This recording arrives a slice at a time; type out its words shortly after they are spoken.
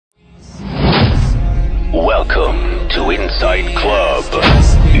Inside Club.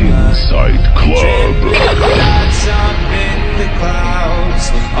 Inside Club. Lights up in the clouds.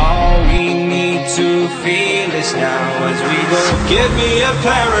 All we need to feel is now as we go. Give me a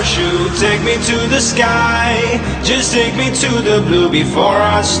parachute, take me to the sky. Just take me to the blue before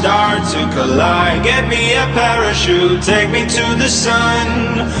I start to collide. Get me a parachute, take me to the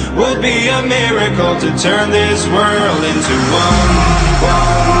sun. Would be a miracle to turn this world into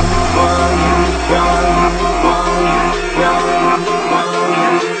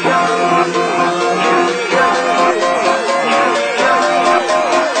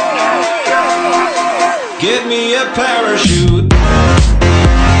Give me a parachute.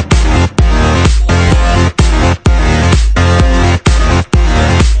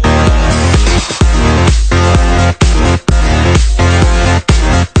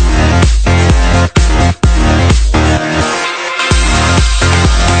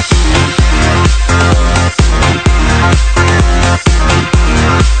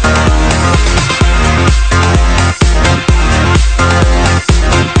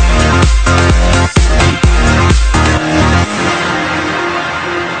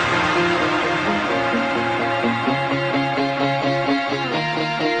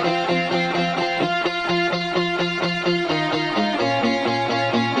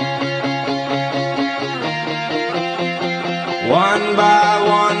 One by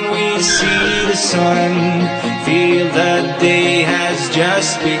one we see the sun, feel the day has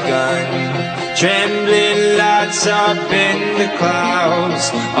just begun. Trembling lights up in the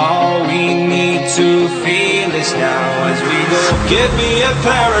clouds, all we need to feel is now as we go. Give me a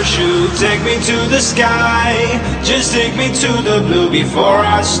parachute, take me to the sky. Just take me to the blue before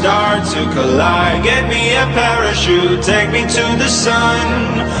I start to collide. Get me a parachute, take me to the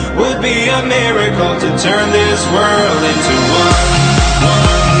sun. Would be a miracle to turn this world into one.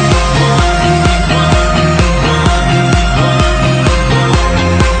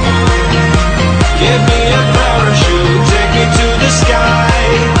 Give me a parachute, take me to the sky.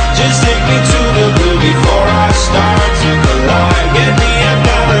 Just take me to the blue before I start to collide. Give me a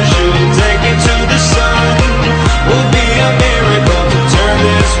parachute, take me to the sun. Would be a miracle to turn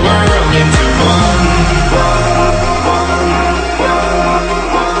this world into one.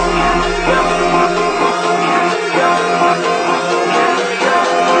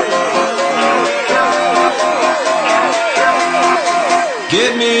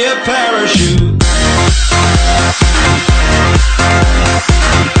 Give me a parachute.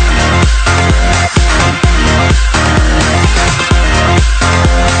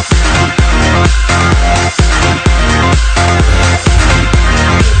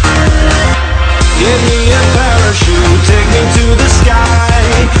 Give me a parachute, take me to the sky.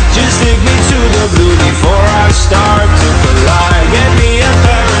 Just take me to the blue before I start to collide. Get me a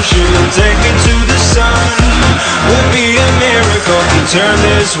parachute, take me to the sun. Would be a miracle to turn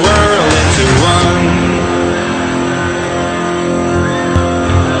this world into one.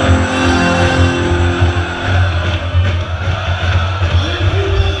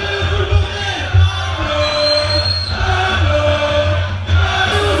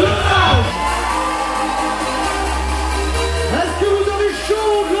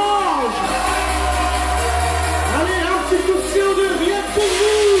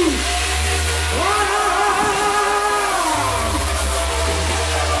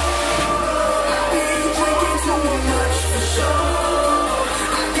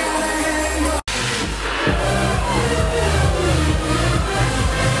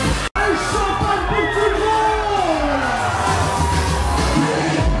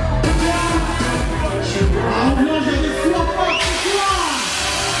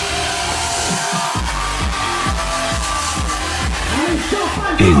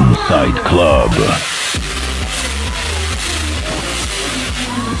 Inside Club.